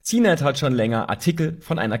CNET hat schon länger Artikel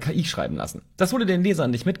von einer KI schreiben lassen. Das wurde den Lesern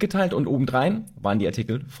nicht mitgeteilt und obendrein waren die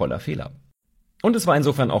Artikel voller Fehler. Und es war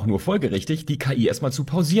insofern auch nur folgerichtig, die KI erstmal zu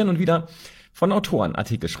pausieren und wieder von Autoren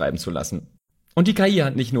Artikel schreiben zu lassen. Und die KI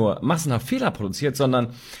hat nicht nur massenhaft Fehler produziert,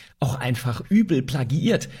 sondern auch einfach übel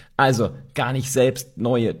plagiiert. Also gar nicht selbst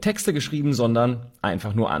neue Texte geschrieben, sondern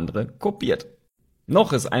einfach nur andere kopiert.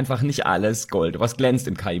 Noch ist einfach nicht alles Gold, was glänzt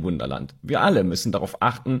im KI-Wunderland. Wir alle müssen darauf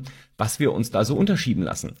achten, was wir uns da so unterschieben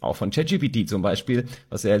lassen. Auch von ChatGPT zum Beispiel,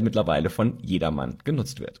 was ja mittlerweile von jedermann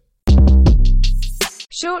genutzt wird.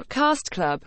 Shortcast Club